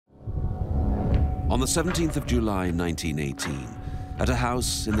On the 17th of July, 1918, at a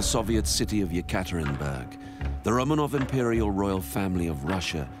house in the Soviet city of Yekaterinburg, the Romanov imperial royal family of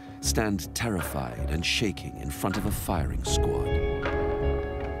Russia stand terrified and shaking in front of a firing squad.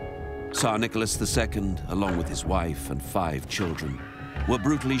 Tsar Nicholas II, along with his wife and 5 children, were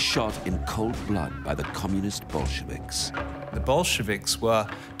brutally shot in cold blood by the communist Bolsheviks. The Bolsheviks were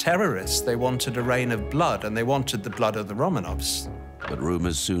terrorists. They wanted a reign of blood, and they wanted the blood of the Romanovs. But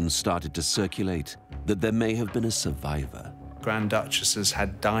rumors soon started to circulate that there may have been a survivor. Grand Duchesses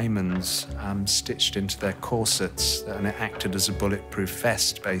had diamonds stitched into their corsets, and it acted as a bulletproof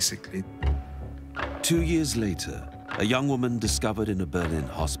vest, basically. 2 years later, a young woman discovered in a Berlin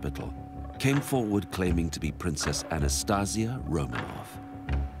hospital came forward claiming to be Princess Anastasia Romanov.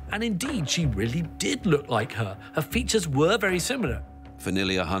 And indeed, she really did look like her. Her features were very similar. For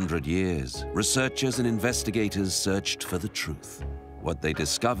nearly 100 years, researchers and investigators searched for the truth. What they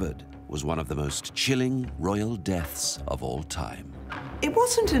discovered was one of the most chilling royal deaths of all time. It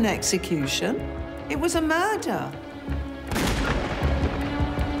wasn't an execution, it was a murder.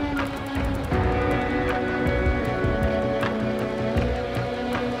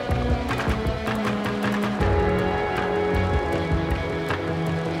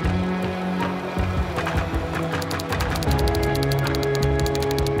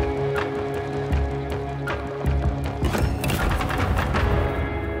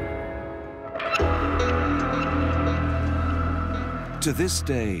 To this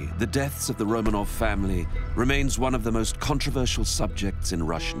day, the deaths of the Romanov family remains one of the most controversial subjects in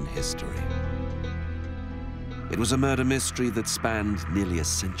Russian history. It was a murder mystery that spanned nearly a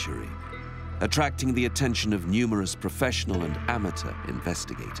century, attracting the attention of numerous professional and amateur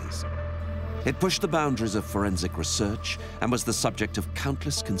investigators. It pushed the boundaries of forensic research and was the subject of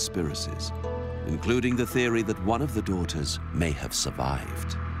countless conspiracies, including the theory that one of the daughters may have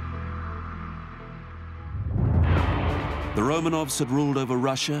survived. The Romanovs had ruled over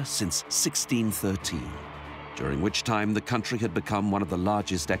Russia since 1613, during which time the country had become one of the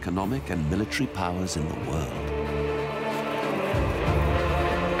largest economic and military powers in the world.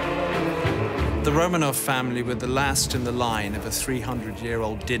 The Romanov family were the last in the line of a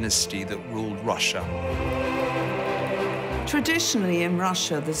 300-year-old dynasty that ruled Russia. Traditionally in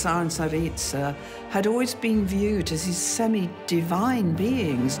Russia, the Tsar and Tsaritsa had always been viewed as these semi-divine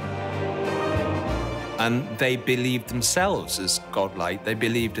beings. And they believed themselves as godlike. They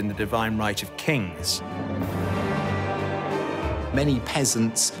believed in the divine right of kings. Many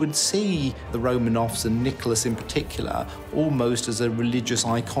peasants would see the Romanovs, and Nicholas in particular, almost as a religious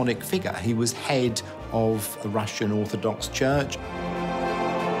iconic figure. He was head of the Russian Orthodox Church.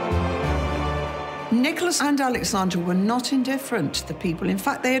 Nicholas and Alexandra were not indifferent to the people. In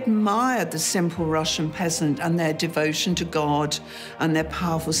fact, they admired the simple Russian peasant and their devotion to God and their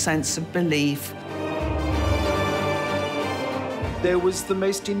powerful sense of belief. There was the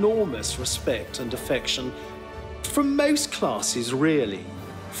most enormous respect and affection from most classes, really,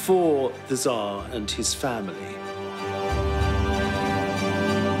 for the Tsar and his family.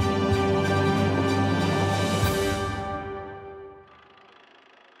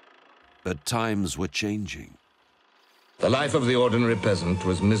 But times were changing. The life of the ordinary peasant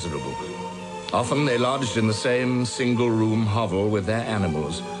was miserable. Often they lodged in the same single-room hovel with their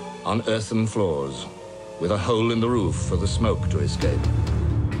animals on earthen floors, with a hole in the roof for the smoke to escape.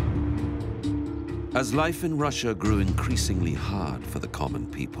 As life in Russia grew increasingly hard for the common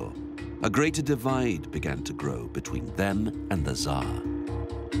people, a greater divide began to grow between them and the Tsar.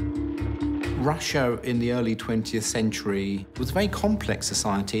 Russia in the early 20th century was a very complex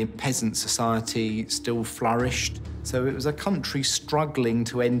society. Peasant society still flourished, so it was a country struggling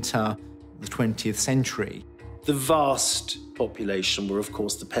to enter the 20th century. The vast population were, of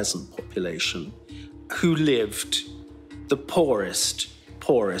course, the peasant population, who lived the poorest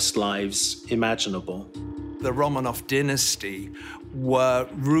lives imaginable. The Romanov dynasty were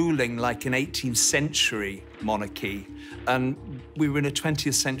ruling like an 18th century monarchy, and we were in a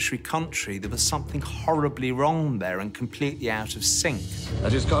 20th century country. There was something horribly wrong there and completely out of sync.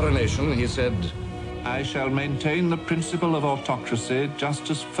 At his coronation, he said, I shall maintain the principle of autocracy just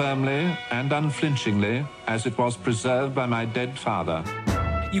as firmly and unflinchingly as it was preserved by my dead father.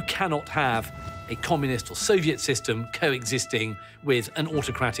 You cannot have a communist or Soviet system coexisting with an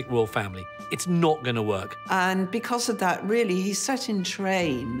autocratic royal family. It's not going to work. And because of that, really, he set in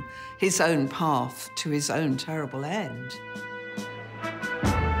train his own path to his own terrible end.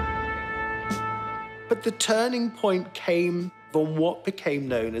 But the turning point came on what became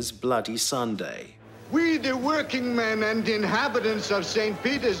known as Bloody Sunday. We, the working men and inhabitants of St.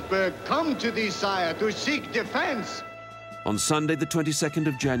 Petersburg, come to thee, sire, to seek defense. On Sunday, the 22nd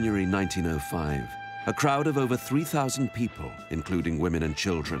of January, 1905, a crowd of over 3,000 people, including women and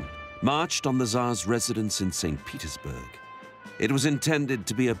children, marched on the Tsar's residence in St. Petersburg. It was intended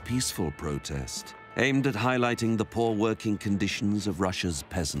to be a peaceful protest, aimed at highlighting the poor working conditions of Russia's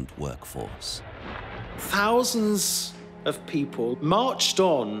peasant workforce. Thousands of people marched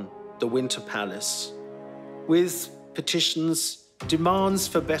on the Winter Palace with petitions, demands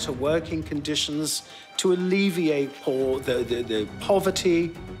for better working conditions to alleviate the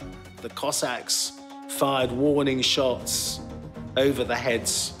poverty. The Cossacks fired warning shots over the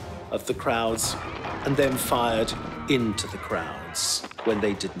heads of the crowds and then fired into the crowds when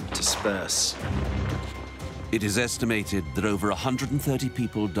they didn't disperse. It is estimated that over 130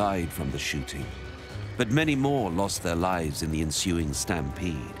 people died from the shooting, but many more lost their lives in the ensuing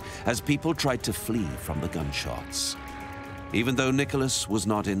stampede as people tried to flee from the gunshots. Even though Nicholas was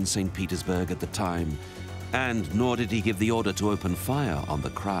not in St. Petersburg at the time, and nor did he give the order to open fire on the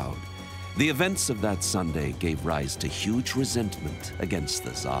crowd, the events of that Sunday gave rise to huge resentment against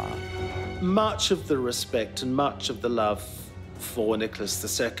the Tsar. Much of the respect and much of the love for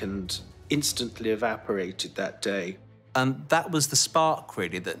Nicholas II instantly evaporated that day. And that was the spark,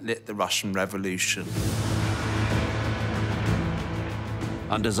 really, that lit the Russian Revolution.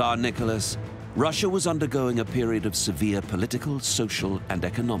 Under Tsar Nicholas, Russia was undergoing a period of severe political, social, and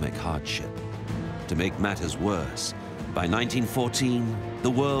economic hardship. To make matters worse, by 1914, the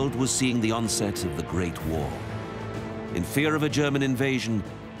world was seeing the onset of the Great War. In fear of a German invasion,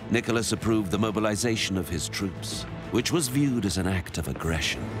 Nicholas approved the mobilization of his troops, which was viewed as an act of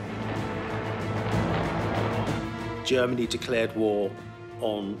aggression. Germany declared war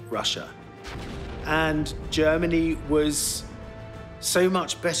on Russia. And Germany was so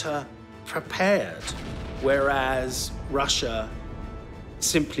much better prepared, whereas Russia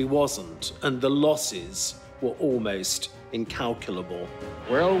simply wasn't, and the losses were almost incalculable.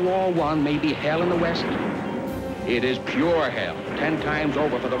 World War I may be hell in the West. It is pure hell, 10 times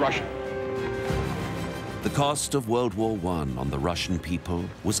over for the Russians. The cost of World War I on the Russian people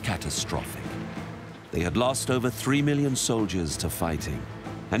was catastrophic. They had lost over 3 million soldiers to fighting,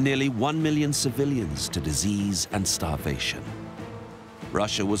 and nearly 1 million civilians to disease and starvation.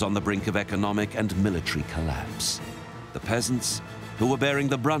 Russia was on the brink of economic and military collapse. The peasants, who were bearing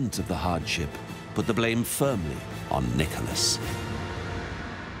the brunt of the hardship, put the blame firmly on Nicholas.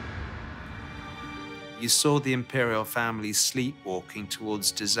 You saw the imperial family sleepwalking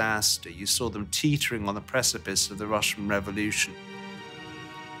towards disaster. You saw them teetering on the precipice of the Russian Revolution,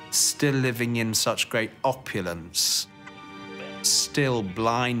 still living in such great opulence, still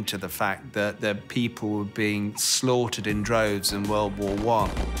blind to the fact that their people were being slaughtered in droves in World War I.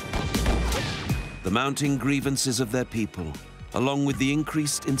 The mounting grievances of their people, along with the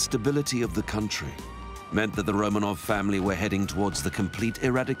increased instability of the country, meant that the Romanov family were heading towards the complete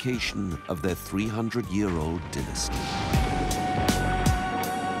eradication of their 300-year-old dynasty.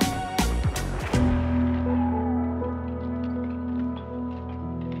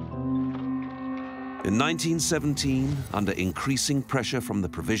 In 1917, under increasing pressure from the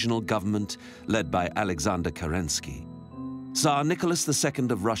provisional government led by Alexander Kerensky, Tsar Nicholas II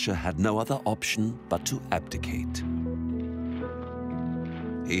of Russia had no other option but to abdicate.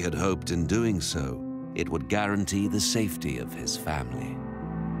 He had hoped in doing so, it would guarantee the safety of his family.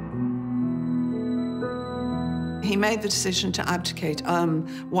 He made the decision to abdicate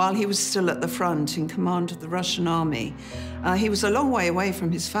while he was still at the front in command of the Russian army. He was a long way away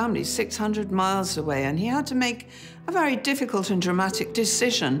from his family, 600 miles away, and he had to make a very difficult and dramatic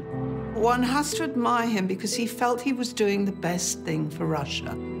decision. One has to admire him because he felt he was doing the best thing for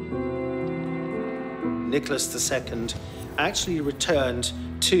Russia. Nicholas II actually returned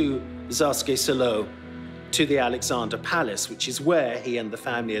to Tsarskoye Selo, to the Alexander Palace, which is where he and the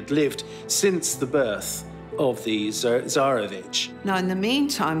family had lived since the birth of the Tsarevich. Now, in the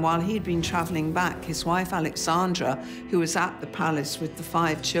meantime, while he'd been traveling back, his wife Alexandra, who was at the palace with the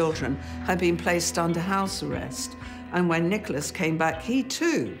 5 children, had been placed under house arrest. And when Nicholas came back, he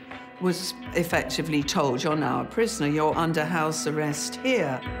too was effectively told, "You're now a prisoner, you're under house arrest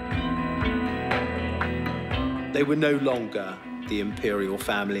here." They were no longer the imperial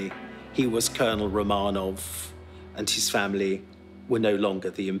family. He was Colonel Romanov, and his family were no longer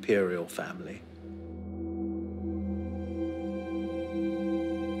the imperial family.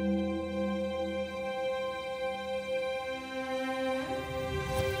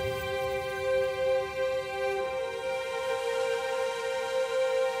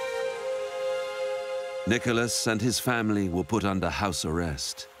 Nicholas and his family were put under house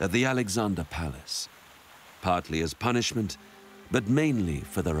arrest at the Alexander Palace, partly as punishment, but mainly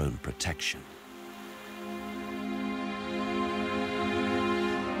for their own protection.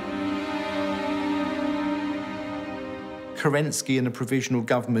 Kerensky and the provisional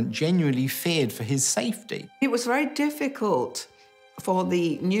government genuinely feared for his safety. It was very difficult for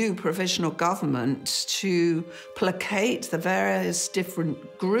the new provisional government to placate the various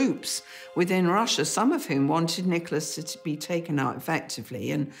different groups within Russia, some of whom wanted Nicholas to be taken out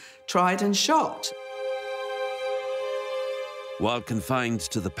effectively and tried and shot. While confined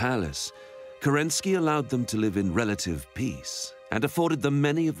to the palace, Kerensky allowed them to live in relative peace and afforded them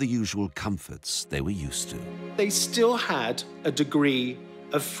many of the usual comforts they were used to. They still had a degree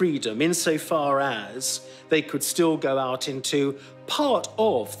of freedom insofar as they could still go out into part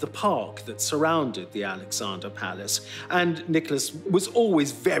of the park that surrounded the Alexander Palace. And Nicholas was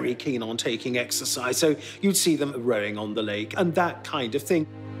always very keen on taking exercise, so you'd see them rowing on the lake and that kind of thing.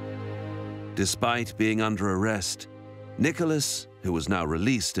 Despite being under arrest, Nicholas, who was now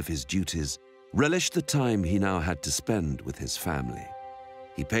released of his duties, relished the time he now had to spend with his family.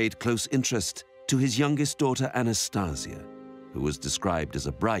 He paid close interest to his youngest daughter, Anastasia, who was described as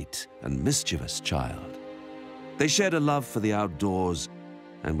a bright and mischievous child. They shared a love for the outdoors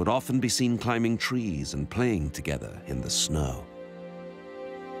and would often be seen climbing trees and playing together in the snow.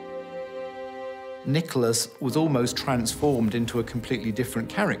 Nicholas was almost transformed into a completely different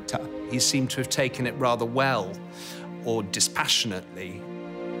character. He seemed to have taken it rather well, or dispassionately.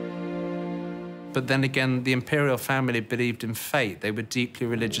 But then again, the imperial family believed in fate. They were deeply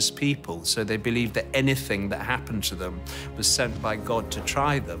religious people, so they believed that anything that happened to them was sent by God to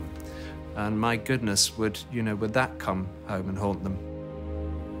try them. And my goodness, would that come home and haunt them?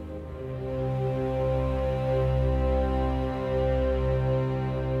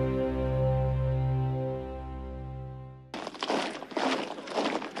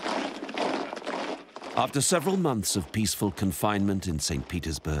 After several months of peaceful confinement in St.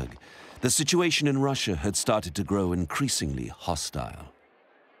 Petersburg, the situation in Russia had started to grow increasingly hostile.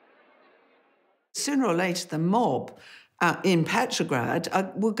 Sooner or later, the mob in Petrograd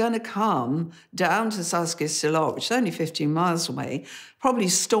were going to come down to Tsarskoye Selo, which is only 15 miles away, probably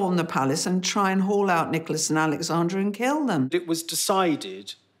storm the palace and try and haul out Nicholas and Alexander and kill them. It was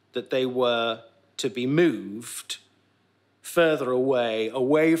decided that they were to be moved further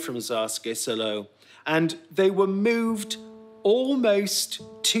away from Tsarskoye Selo, and they were moved almost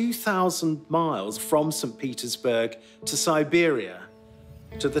 2,000 miles from St. Petersburg to Siberia,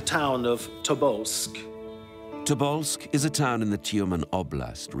 to the town of Tobolsk. Tobolsk is a town in the Tyumen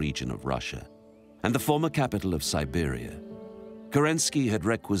Oblast region of Russia, and the former capital of Siberia. Kerensky had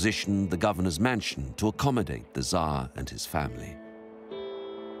requisitioned the governor's mansion to accommodate the Tsar and his family.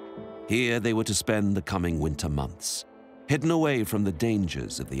 Here they were to spend the coming winter months, hidden away from the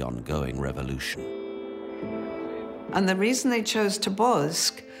dangers of the ongoing revolution. And the reason they chose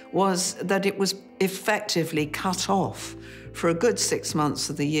Tobolsk was that it was effectively cut off for a good 6 months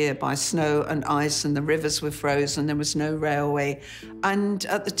of the year by snow and ice, and the rivers were frozen, there was no railway. And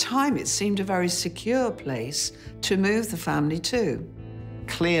at the time, it seemed a very secure place to move the family to.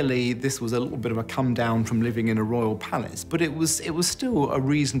 Clearly, this was a little bit of a come down from living in a royal palace, but it was still a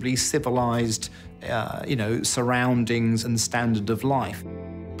reasonably civilized, surroundings and standard of life.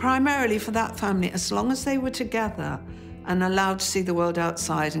 Primarily for that family, as long as they were together and allowed to see the world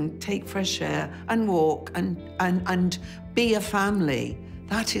outside and take fresh air and walk and be a family,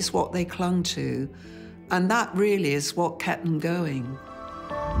 that is what they clung to. And that really is what kept them going.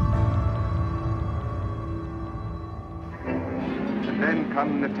 And then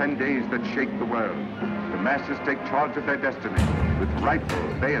come the 10 days that shake the world. The masses take charge of their destiny. With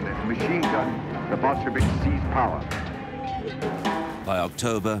rifle, bayonet, machine gun, the Bolsheviks seize power. By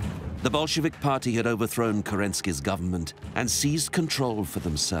October, the Bolshevik Party had overthrown Kerensky's government and seized control for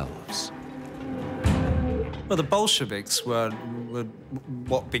themselves. Well, the Bolsheviks were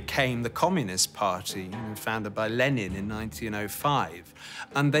what became the Communist Party, founded by Lenin in 1905.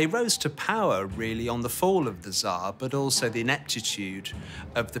 And they rose to power, really, on the fall of the Tsar, but also the ineptitude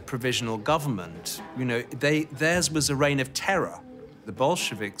of the provisional government. Theirs was a reign of terror. The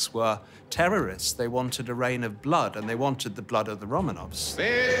Bolsheviks were terrorists. They wanted a reign of blood, and they wanted the blood of the Romanovs.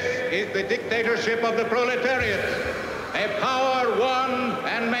 This is the dictatorship of the proletariat, a power won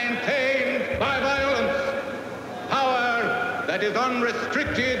and maintained by violence, power that is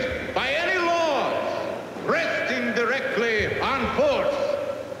unrestricted by any laws, resting directly on force.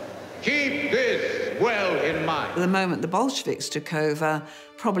 Keep this well in mind. The moment the Bolsheviks took over,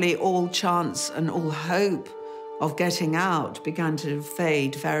 probably all chance and all hope of getting out began to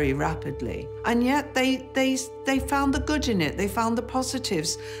fade very rapidly. And yet they found the good in it, they found the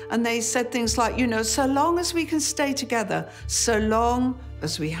positives, and they said things like, so long as we can stay together, so long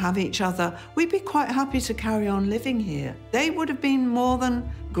as we have each other, we'd be quite happy to carry on living here. They would have been more than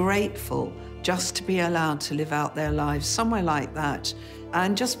grateful just to be allowed to live out their lives somewhere like that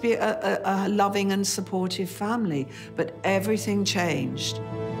and just be a loving and supportive family. But everything changed.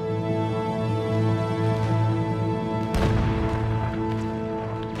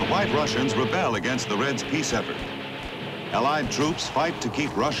 The White Russians rebel against the Reds' peace effort. Allied troops fight to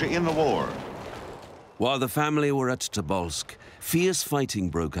keep Russia in the war. While the family were at Tobolsk, fierce fighting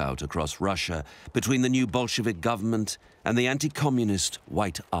broke out across Russia between the new Bolshevik government and the anti-communist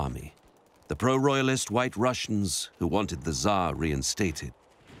White Army. The pro-royalist White Russians, who wanted the Tsar reinstated,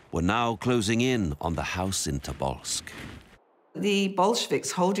 were now closing in on the house in Tobolsk. The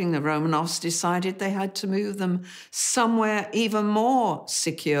Bolsheviks holding the Romanovs decided they had to move them somewhere even more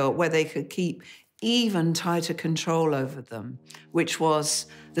secure, where they could keep even tighter control over them, which was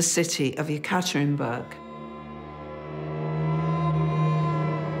the city of Yekaterinburg.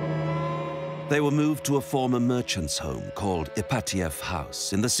 They were moved to a former merchant's home called Ipatiev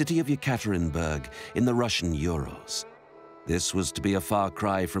House in the city of Yekaterinburg in the Russian Urals. This was to be a far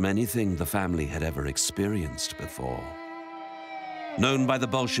cry from anything the family had ever experienced before. Known by the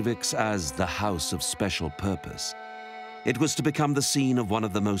Bolsheviks as the House of Special Purpose, it was to become the scene of one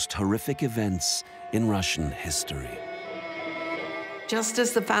of the most horrific events in Russian history. Just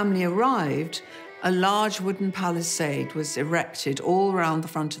as the family arrived, a large wooden palisade was erected all around the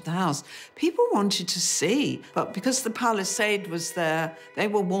front of the house. People wanted to see, but because the palisade was there, they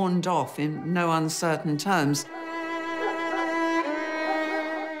were warned off in no uncertain terms.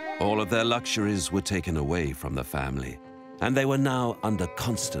 All of their luxuries were taken away from the family, and they were now under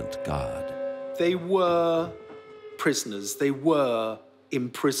constant guard. They were prisoners. They were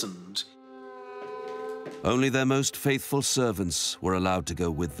imprisoned. Only their most faithful servants were allowed to go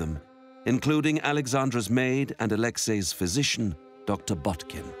with them, including Alexandra's maid and Alexei's physician, Dr.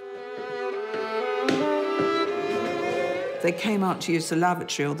 Botkin. They came out to use the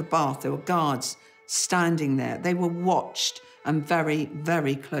lavatory or the bath. There were guards standing there. They were watched and very,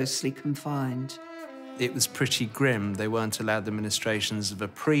 very closely confined. It was pretty grim. They weren't allowed the ministrations of a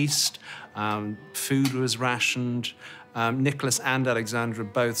priest. Food was rationed. Nicholas and Alexandra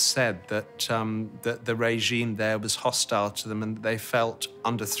both said that, that the regime there was hostile to them and that they felt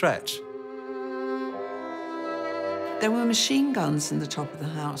under threat. There were machine guns in the top of the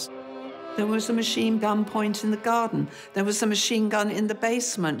house. There was a machine gun point in the garden. There was a machine gun in the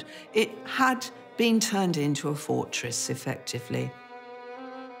basement. It had been turned into a fortress, effectively.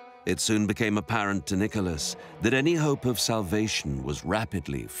 It soon became apparent to Nicholas that any hope of salvation was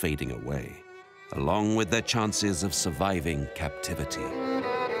rapidly fading away, along with their chances of surviving captivity.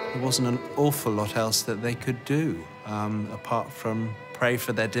 There wasn't an awful lot else that they could do, apart from pray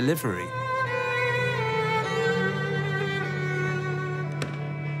for their delivery.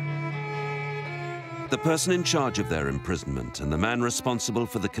 The person in charge of their imprisonment and the man responsible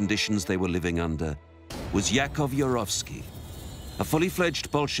for the conditions they were living under was Yakov Yurovsky, a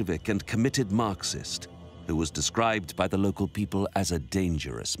fully-fledged Bolshevik and committed Marxist who was described by the local people as a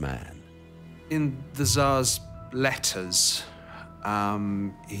dangerous man. In the Tsar's letters,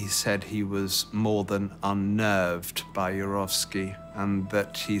 he said he was more than unnerved by Yurovsky and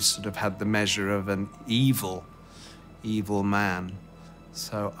that he sort of had the measure of an evil man.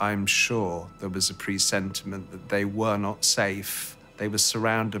 So I'm sure there was a presentiment that they were not safe. They were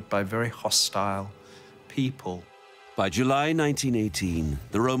surrounded by very hostile people. By July 1918,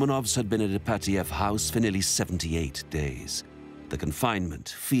 the Romanovs had been at Ipatiev House for nearly 78 days. The confinement,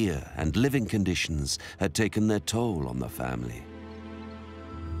 fear, and living conditions had taken their toll on the family.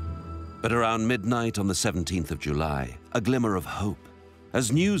 But around midnight on the 17th of July, a glimmer of hope,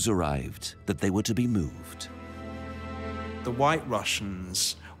 as news arrived that they were to be moved. The White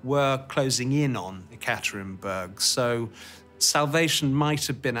Russians were closing in on Yekaterinburg, so salvation might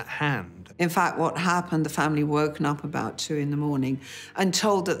have been at hand. In fact, what happened, the family woken up about 2 in the morning and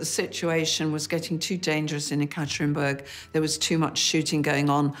told that the situation was getting too dangerous in Yekaterinburg. There was too much shooting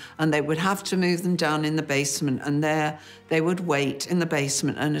going on, and they would have to move them down in the basement, and there they would wait in the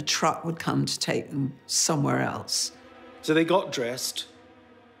basement, and a truck would come to take them somewhere else. So they got dressed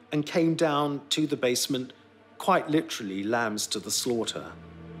and came down to the basement, quite literally lambs to the slaughter.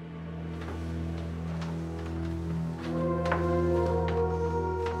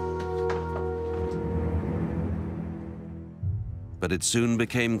 But it soon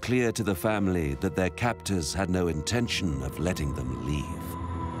became clear to the family that their captors had no intention of letting them leave.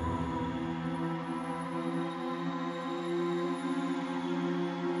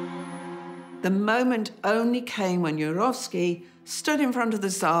 The moment only came when Yurovsky stood in front of the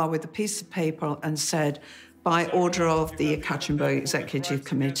Tsar with a piece of paper and said, by order of the Yekaterinburg Executive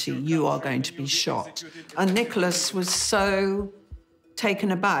Committee, you are going to be shot. And Nicholas was so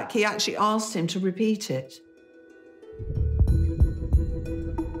taken aback, he actually asked him to repeat it.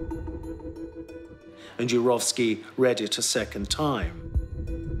 And Yurovsky read it a second time.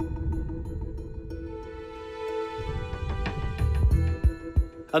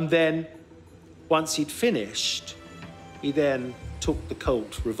 And then, once he'd finished, he then took the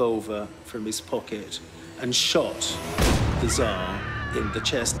Colt revolver from his pocket and shot the Tsar in the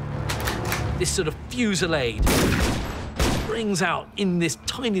chest. This sort of fusillade rings out in this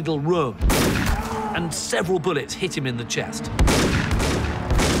tiny little room, and several bullets hit him in the chest.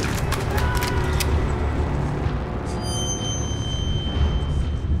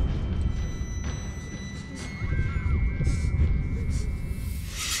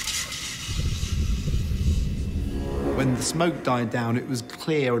 When the smoke died down, it was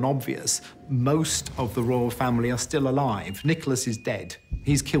clear and obvious most of the royal family are still alive. Nicholas is dead.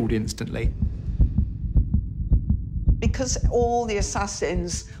 He's killed instantly. Because all the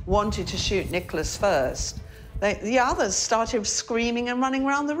assassins wanted to shoot Nicholas first, the others started screaming and running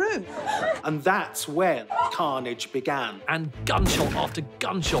around the room. And that's when carnage began. And gunshot after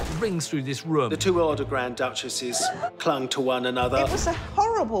gunshot rings through this room. The two older Grand Duchesses clung to one another. It was a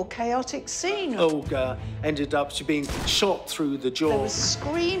horrible, chaotic scene. Olga ended up being shot through the jaw. There was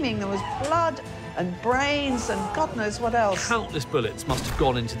screaming, there was blood and brains and God knows what else. Countless bullets must have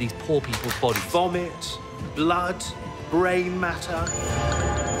gone into these poor people's bodies. Vomit, blood, brain matter.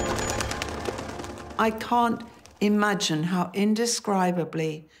 I can't imagine how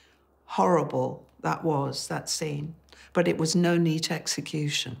indescribably horrible that was, that scene. But it was no neat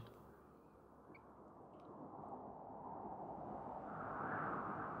execution.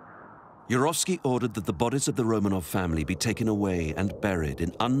 Yurovsky ordered that the bodies of the Romanov family be taken away and buried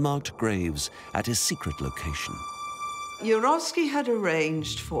in unmarked graves at his secret location. Yurovsky had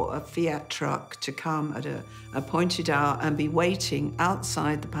arranged for a Fiat truck to come at a appointed hour and be waiting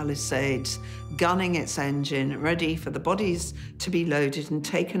outside the palisades, gunning its engine, ready for the bodies to be loaded and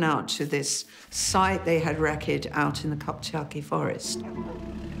taken out to this site they had wrecked out in the Koptyaki forest.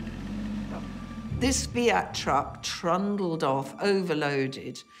 This Fiat truck trundled off,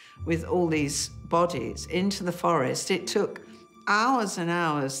 overloaded with all these bodies into the forest. It took hours and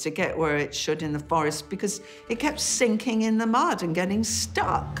hours to get where it should in the forest because it kept sinking in the mud and getting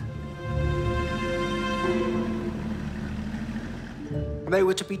stuck. They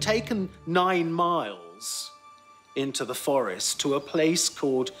were to be taken 9 miles into the forest to a place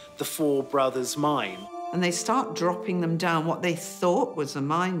called the Four Brothers Mine. And they start dropping them down what they thought was a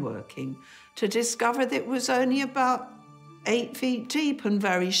mine working to discover that it was only about 8 feet deep and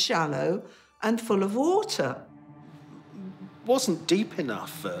very shallow and full of water. Wasn't deep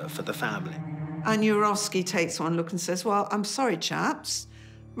enough for the family. And Yurovsky takes one look and says, well, I'm sorry, chaps.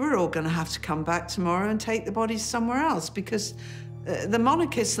 We're all going to have to come back tomorrow and take the bodies somewhere else because the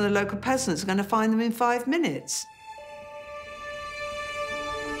monarchists and the local peasants are going to find them in 5 minutes.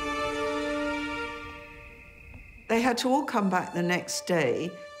 They had to all come back the next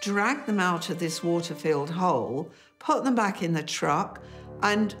day, drag them out of this water-filled hole, put them back in the truck,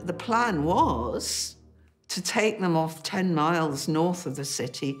 and the plan was to take them off 10 miles north of the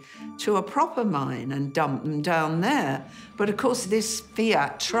city to a proper mine and dump them down there. But of course, this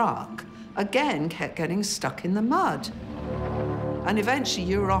Fiat truck, again, kept getting stuck in the mud. And eventually,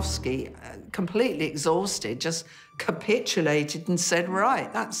 Yurovsky, completely exhausted, just capitulated and said,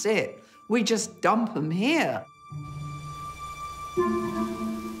 right, that's it. We just dump them here.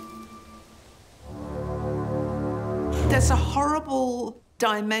 There's a horrible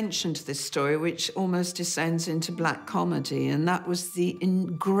dimension to this story which almost descends into black comedy, and that was the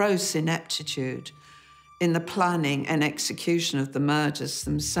gross ineptitude in the planning and execution of the murders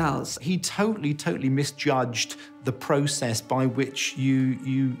themselves. He totally misjudged the process by which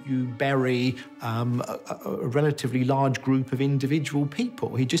you bury a relatively large group of individual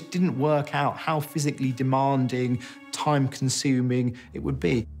people. He just didn't work out how physically demanding, time-consuming it would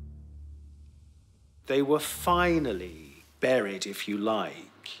be. They were finally buried, if you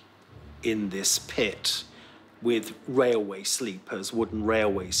like, in this pit with railway sleepers, wooden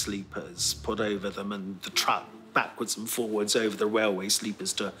railway sleepers put over them, and the truck backwards and forwards over the railway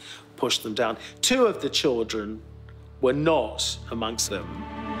sleepers to push them down. 2 of the children were not amongst them.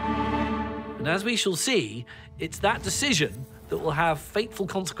 And as we shall see, it's that decision that will have fateful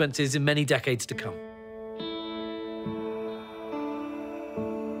consequences in many decades to come.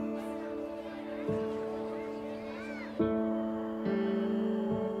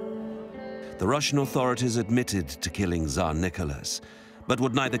 The Russian authorities admitted to killing Tsar Nicholas, but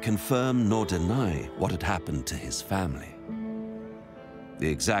would neither confirm nor deny what had happened to his family. The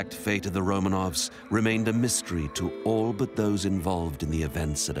exact fate of the Romanovs remained a mystery to all but those involved in the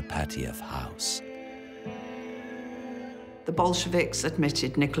events at Apatiev house. The Bolsheviks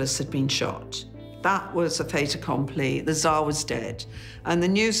admitted Nicholas had been shot. That was a fait accompli. The Tsar was dead. And the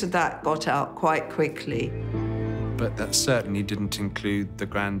news of that got out quite quickly. But that certainly didn't include the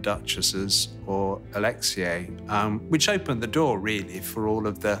Grand Duchesses or Alexei, which opened the door, really, for all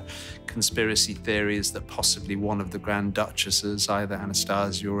of the conspiracy theories that possibly one of the Grand Duchesses, either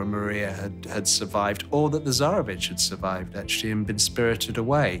Anastasia or Maria, had survived, or that the Tsarevich had survived, actually, and been spirited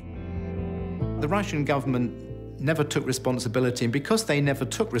away. The Russian government never took responsibility, and because they never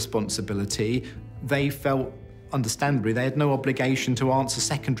took responsibility, they felt, understandably, they had no obligation to answer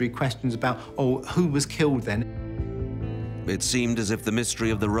secondary questions about, oh, who was killed then? It seemed as if the mystery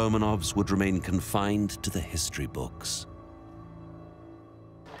of the Romanovs would remain confined to the history books.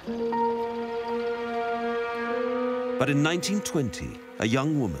 But in 1920, a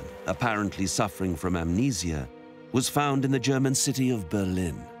young woman, apparently suffering from amnesia, was found in the German city of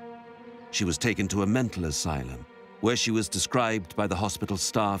Berlin. She was taken to a mental asylum, where she was described by the hospital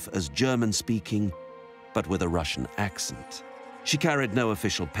staff as German-speaking, but with a Russian accent. She carried no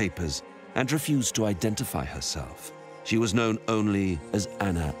official papers and refused to identify herself. She was known only as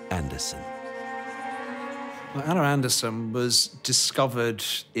Anna Anderson. Well, Anna Anderson was discovered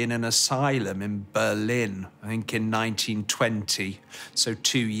in an asylum in Berlin, I think in 1920, so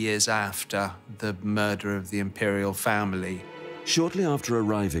 2 years after the murder of the imperial family. Shortly after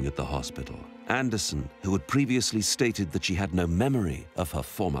arriving at the hospital, Anderson, who had previously stated that she had no memory of her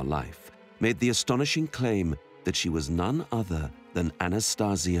former life, made the astonishing claim that she was none other than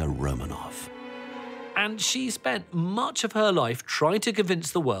Anastasia Romanov. And she spent much of her life trying to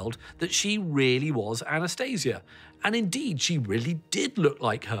convince the world that she really was Anastasia. And indeed, she really did look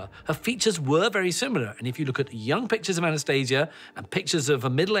like her. Her features were very similar. And if you look at young pictures of Anastasia and pictures of a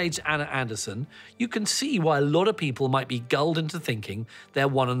middle-aged Anna Anderson, you can see why a lot of people might be gulled into thinking they're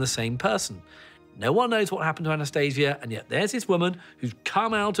one and the same person. No one knows what happened to Anastasia, and yet there's this woman who's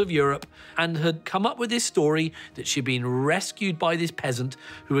come out of Europe and had come up with this story that she'd been rescued by this peasant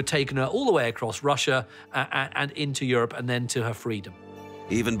who had taken her all the way across Russia and into Europe and then to her freedom.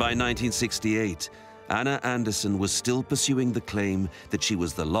 Even by 1968, Anna Anderson was still pursuing the claim that she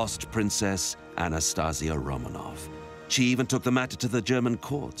was the lost princess Anastasia Romanov. She even took the matter to the German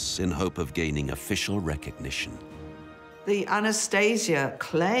courts in hope of gaining official recognition. The Anastasia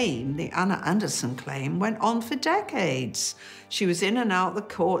claim, the Anna Anderson claim, went on for decades. She was in and out the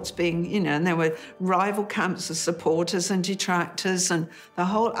courts being, and there were rival camps of supporters and detractors, and the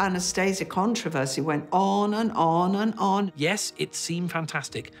whole Anastasia controversy went on and on and on. Yes, it seemed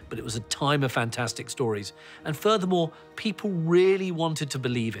fantastic, but it was a time of fantastic stories. And furthermore, people really wanted to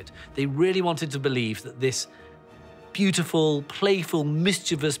believe it. They really wanted to believe that this beautiful, playful,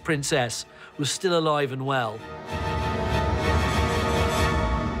 mischievous princess was still alive and well.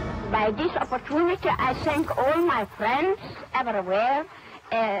 By this opportunity, I thank all my friends everywhere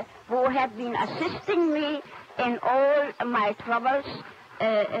who have been assisting me in all my troubles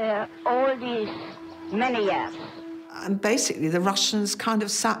all these many years. And basically, the Russians kind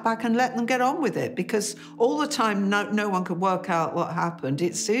of sat back and let them get on with it, because all the time no one could work out what happened.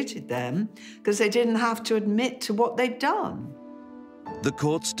 It suited them, because they didn't have to admit to what they'd done. The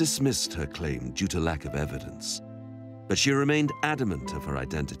courts dismissed her claim due to lack of evidence, but she remained adamant of her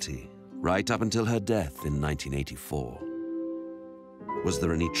identity right up until her death in 1984. Was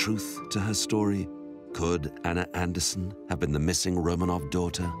there any truth to her story? Could Anna Anderson have been the missing Romanov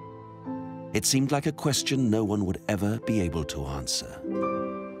daughter? It seemed like a question no one would ever be able to answer.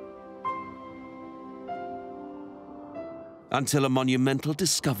 Until a monumental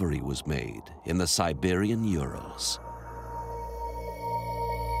discovery was made in the Siberian Urals.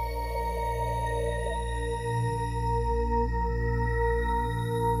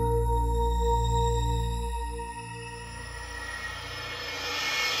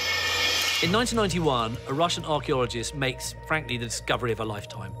 In 1991, a Russian archaeologist makes, frankly, the discovery of a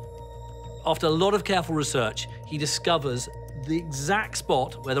lifetime. After a lot of careful research, he discovers the exact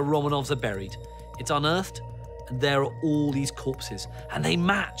spot where the Romanovs are buried. It's unearthed, and there are all these corpses, and they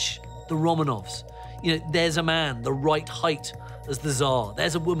match the Romanovs. There's a man the right height as the Tsar.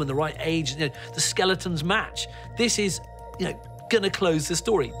 There's a woman the right age. The skeletons match. This is, going to close the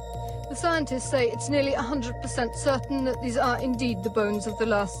story. The scientists say it's nearly 100% certain that these are indeed the bones of the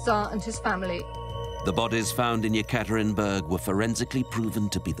last Tsar and his family. The bodies found in Yekaterinburg were forensically proven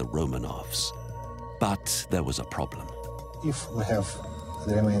to be the Romanovs. But there was a problem. If we have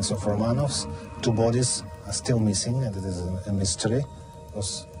the remains of Romanovs, 2 bodies are still missing, and it is a mystery.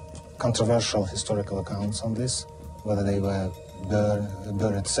 was controversial historical accounts on this, whether they were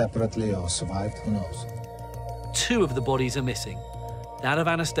buried separately or survived, who knows. 2 of the bodies are missing, that of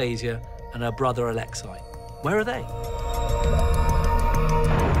Anastasia and her brother Alexei. Where are they?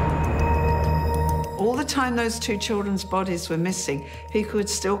 All the time those 2 children's bodies were missing, people would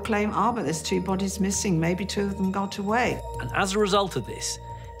still claim, but there's 2 bodies missing, maybe 2 of them got away. And as a result of this,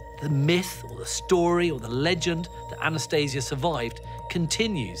 the myth or the story or the legend that Anastasia survived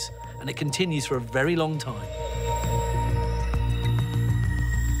continues, and it continues for a very long time.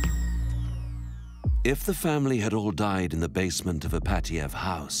 If the family had all died in the basement of Ipatiev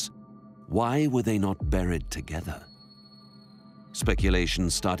house, why were they not buried together? Speculation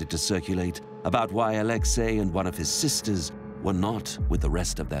started to circulate about why Alexei and one of his sisters were not with the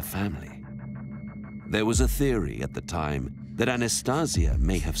rest of their family. There was a theory at the time that Anastasia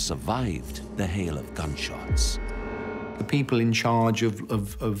may have survived the hail of gunshots. The people in charge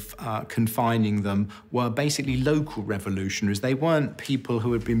of confining them were basically local revolutionaries. They weren't people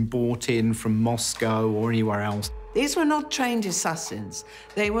who had been brought in from Moscow or anywhere else. These were not trained assassins.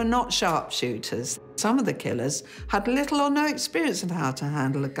 They were not sharpshooters. Some of the killers had little or no experience of how to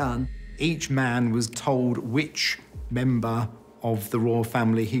handle a gun. Each man was told which member of the royal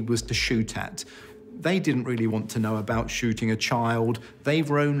family he was to shoot at. They didn't really want to know about shooting a child. They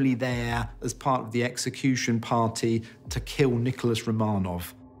were only there as part of the execution party to kill Nicholas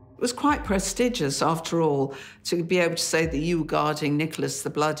Romanov. It was quite prestigious, after all, to be able to say that you were guarding Nicholas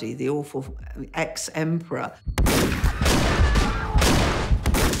the Bloody, the awful ex-emperor.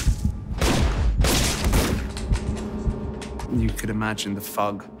 You could imagine the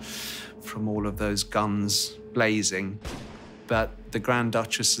fog from all of those guns blazing, but the Grand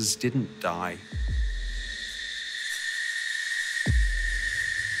Duchesses didn't die.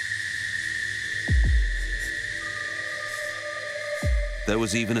 There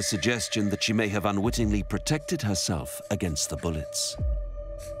was even a suggestion that she may have unwittingly protected herself against the bullets.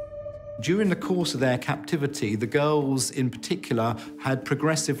 During the course of their captivity, the girls in particular had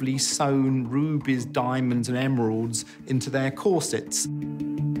progressively sewn rubies, diamonds and emeralds into their corsets.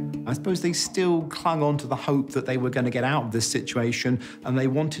 I suppose they still clung on to the hope that they were going to get out of this situation, and they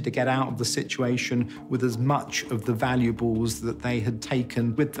wanted to get out of the situation with as much of the valuables that they had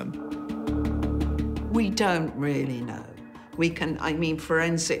taken with them. We don't really know. We can,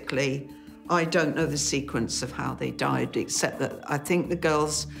 forensically, I don't know the sequence of how they died, except that I think the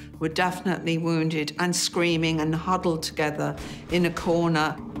girls were definitely wounded and screaming and huddled together in a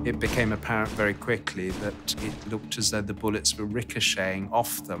corner. It became apparent very quickly that it looked as though the bullets were ricocheting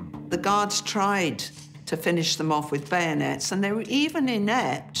off them. The guards tried to finish them off with bayonets, and they were even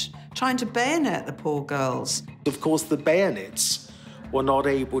inept, trying to bayonet the poor girls. Of course, the bayonets were not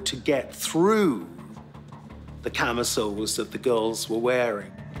able to get through the camisoles that the girls were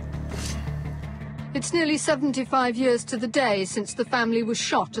wearing. It's nearly 75 years to the day since the family was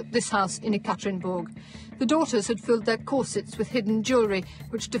shot at this house in Yekaterinburg. The daughters had filled their corsets with hidden jewellery,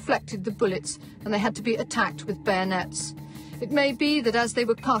 which deflected the bullets, and they had to be attacked with bayonets. It may be that as they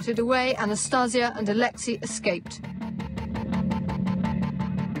were carted away, Anastasia and Alexei escaped.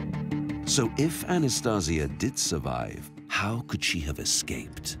 So if Anastasia did survive, how could she have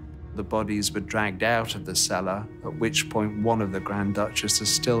escaped? The bodies were dragged out of the cellar, at which point one of the Grand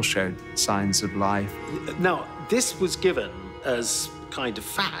Duchesses still showed signs of life. Now, this was given as kind of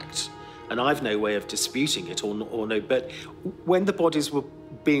fact, and I've no way of disputing it or no, but when the bodies were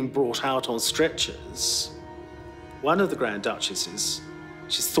being brought out on stretchers, one of the Grand Duchesses,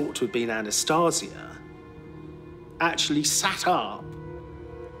 she's thought to have been Anastasia, actually sat up,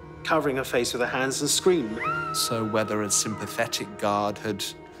 covering her face with her hands and screamed. So whether a sympathetic guard had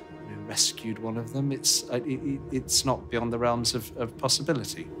rescued one of them, it's not beyond the realms of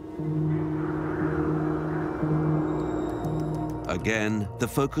possibility. Again, the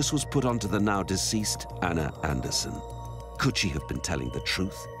focus was put onto the now deceased Anna Anderson. Could she have been telling the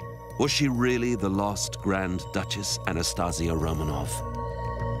truth? Was she really the lost Grand Duchess Anastasia Romanov?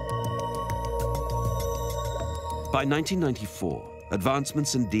 By 1994,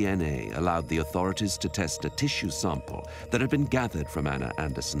 advancements in DNA allowed the authorities to test a tissue sample that had been gathered from Anna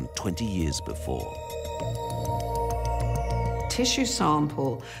Anderson 20 years before. Tissue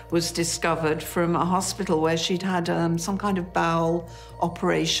sample was discovered from a hospital where she'd had some kind of bowel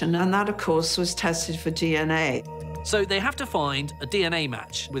operation, and that, of course, was tested for DNA. So they have to find a DNA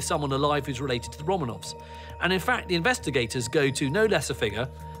match with someone alive who's related to the Romanovs. And in fact, the investigators go to no less a figure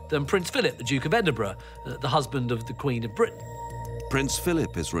than Prince Philip, the Duke of Edinburgh, the husband of the Queen of Britain. Prince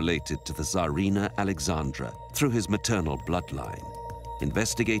Philip is related to the Tsarina Alexandra through his maternal bloodline.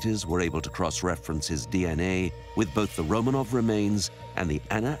 investigators were able to cross-reference his DNA with both the Romanov remains and the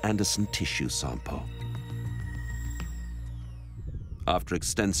Anna Anderson tissue sample. After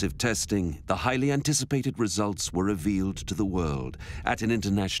extensive testing, the highly anticipated results were revealed to the world at an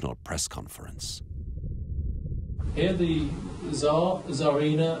international press conference. Here the Tsar,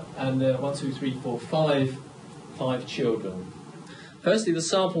 Tsarina, and 5 children. Firstly, the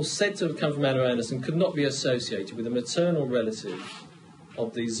samples said to have come from Anna Anderson could not be associated with a maternal relative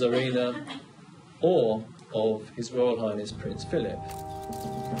of the Tsarina or of His Royal Highness Prince Philip.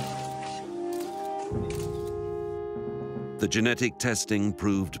 The genetic testing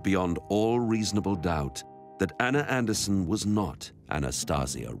proved beyond all reasonable doubt that Anna Anderson was not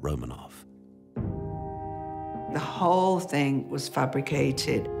Anastasia Romanov. The whole thing was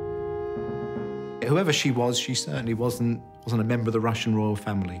fabricated. Whoever she was, she certainly wasn't a member of the Russian royal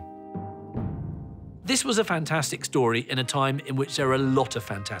family. This was a fantastic story in a time in which there are a lot of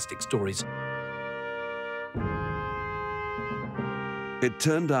fantastic stories. It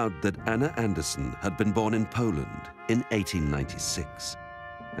turned out that Anna Anderson had been born in Poland in 1896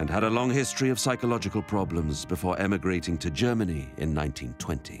 and had a long history of psychological problems before emigrating to Germany in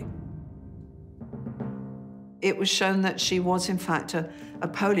 1920. It was shown that she was, in fact, a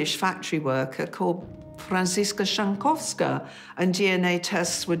Polish factory worker called Franziska Szankowska, and DNA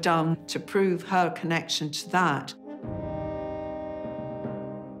tests were done to prove her connection to that.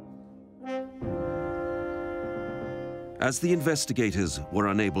 As the investigators were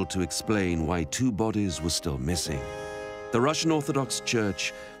unable to explain why 2 bodies were still missing, the Russian Orthodox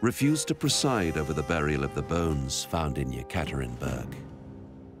Church refused to preside over the burial of the bones found in Yekaterinburg.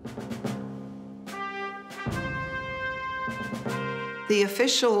 The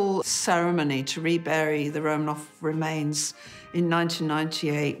official ceremony to rebury the Romanov remains in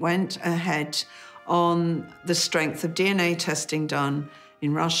 1998 went ahead on the strength of DNA testing done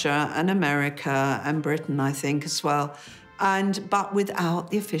in Russia and America and Britain, I think, as well, but without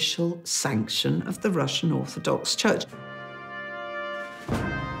the official sanction of the Russian Orthodox Church.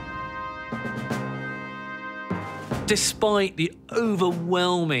 Despite the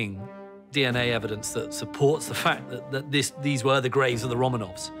overwhelming DNA evidence that supports the fact that these were the graves of the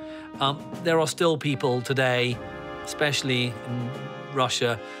Romanovs, there are still people today, especially in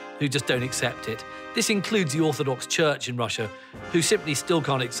Russia, who just don't accept it. This includes the Orthodox Church in Russia, who simply still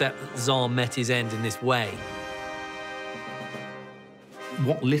can't accept that the Tsar met his end in this way.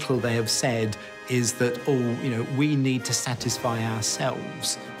 What little they have said is that, we need to satisfy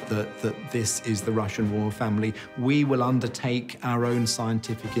ourselves that this is the Russian royal family. We will undertake our own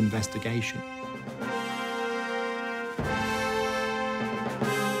scientific investigation.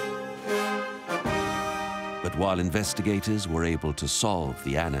 But while investigators were able to solve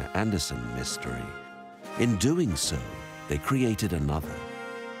the Anna Anderson mystery, in doing so, they created another.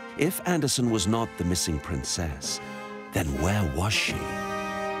 If Anderson was not the missing princess, then where was she?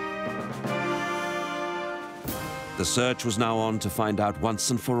 The search was now on to find out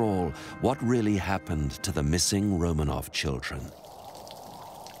once and for all what really happened to the missing Romanov children.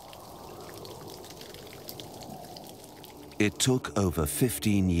 It took over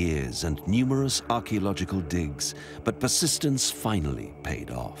 15 years and numerous archaeological digs, but persistence finally paid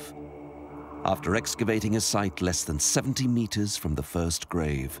off. After excavating a site less than 70 meters from the first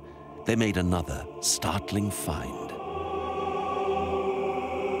grave, they made another startling find.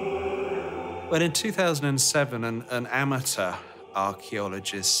 Well, in 2007, an amateur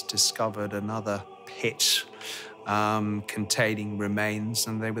archaeologist discovered another pit containing remains,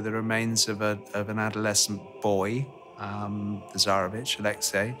 and they were the remains of an adolescent boy, the Tsarevich,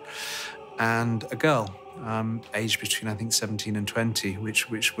 Alexei, and a girl, aged between, I think, 17 and 20,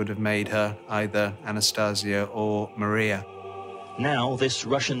 which would have made her either Anastasia or Maria. Now, this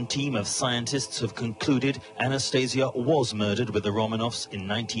Russian team of scientists have concluded Anastasia was murdered with the Romanovs in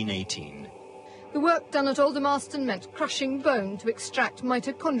 1918. The work done at Aldermaston meant crushing bone to extract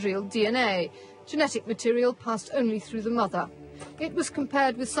mitochondrial DNA, genetic material passed only through the mother. It was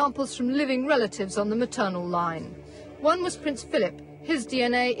compared with samples from living relatives on the maternal line. One was Prince Philip, his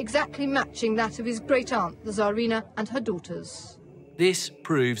DNA exactly matching that of his great-aunt, the Tsarina, and her daughters. This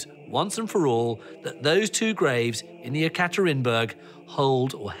proves once and for all that those 2 graves in the Yekaterinburg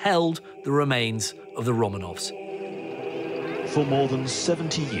held the remains of the Romanovs. For more than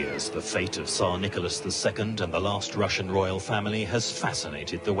 70 years, the fate of Tsar Nicholas II and the last Russian royal family has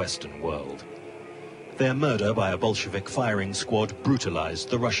fascinated the Western world. Their murder by a Bolshevik firing squad brutalized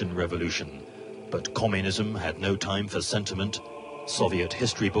the Russian Revolution. But communism had no time for sentiment. Soviet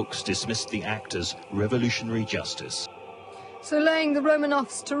history books dismissed the act as revolutionary justice. So laying the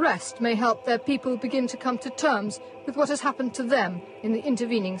Romanovs to rest may help their people begin to come to terms with what has happened to them in the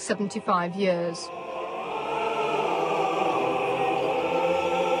intervening 75 years.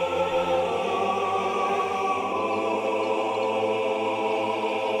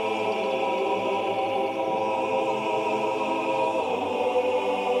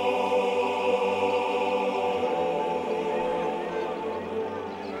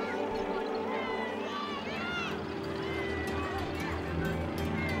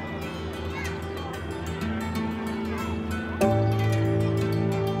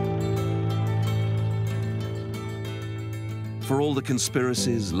 For all the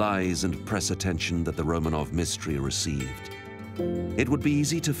conspiracies, lies, and press attention that the Romanov mystery received, it would be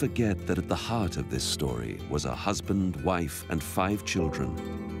easy to forget that at the heart of this story was a husband, wife, and 5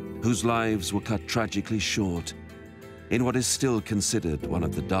 children whose lives were cut tragically short in what is still considered one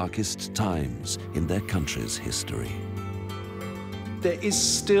of the darkest times in their country's history. There is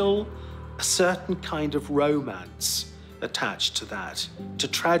still a certain kind of romance attached to that. To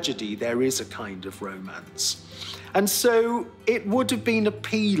tragedy, there is a kind of romance. And so it would have been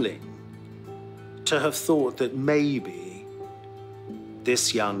appealing to have thought that maybe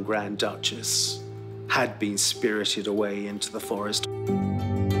this young Grand Duchess had been spirited away into the forest.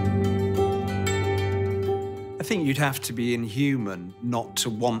 I think you'd have to be inhuman not to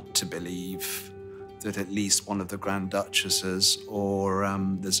want to believe that at least one of the Grand Duchesses or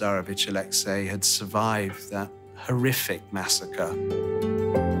the Tsarevich Alexei had survived that horrific massacre.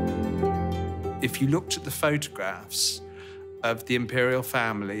 If you looked at the photographs of the imperial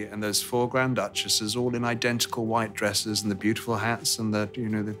family and those 4 Grand Duchesses, all in identical white dresses and the beautiful hats and the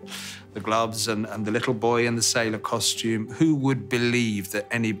gloves and the little boy in the sailor costume, who would believe that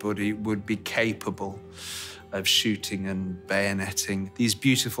anybody would be capable of shooting and bayoneting these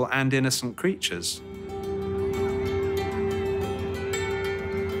beautiful and innocent creatures?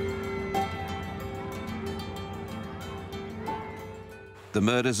 The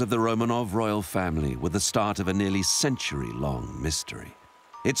murders of the Romanov royal family were the start of a nearly century-long mystery.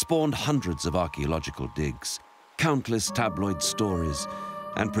 It spawned hundreds of archaeological digs, countless tabloid stories,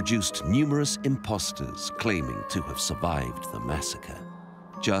 and produced numerous imposters claiming to have survived the massacre.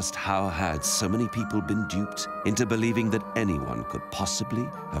 Just how had so many people been duped into believing that anyone could possibly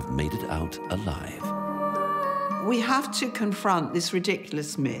have made it out alive? We have to confront this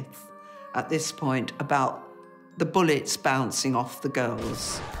ridiculous myth at this point about the bullets bouncing off the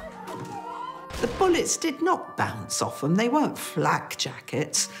girls. The bullets did not bounce off them. They weren't flak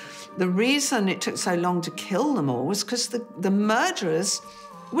jackets. The reason it took so long to kill them all was because the murderers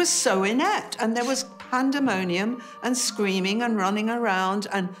were so inept, and there was pandemonium and screaming and running around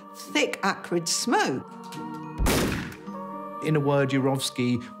and thick, acrid smoke. In a word,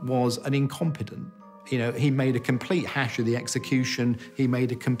 Yurovsky was an incompetent. You know, he made a complete hash of the execution, he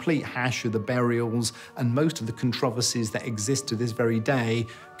made a complete hash of the burials, and most of the controversies that exist to this very day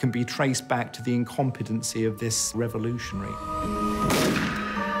can be traced back to the incompetency of this revolutionary.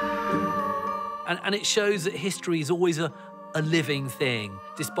 And it shows that history is always a living thing,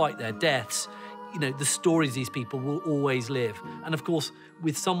 despite their deaths. You know, the stories these people will always live. And of course,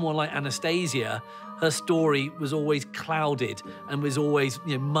 with someone like Anastasia, her story was always clouded and was always,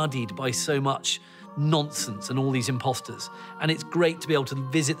 muddied by so much nonsense and all these imposters. And it's great to be able to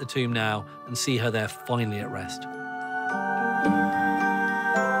visit the tomb now and see her there finally at rest.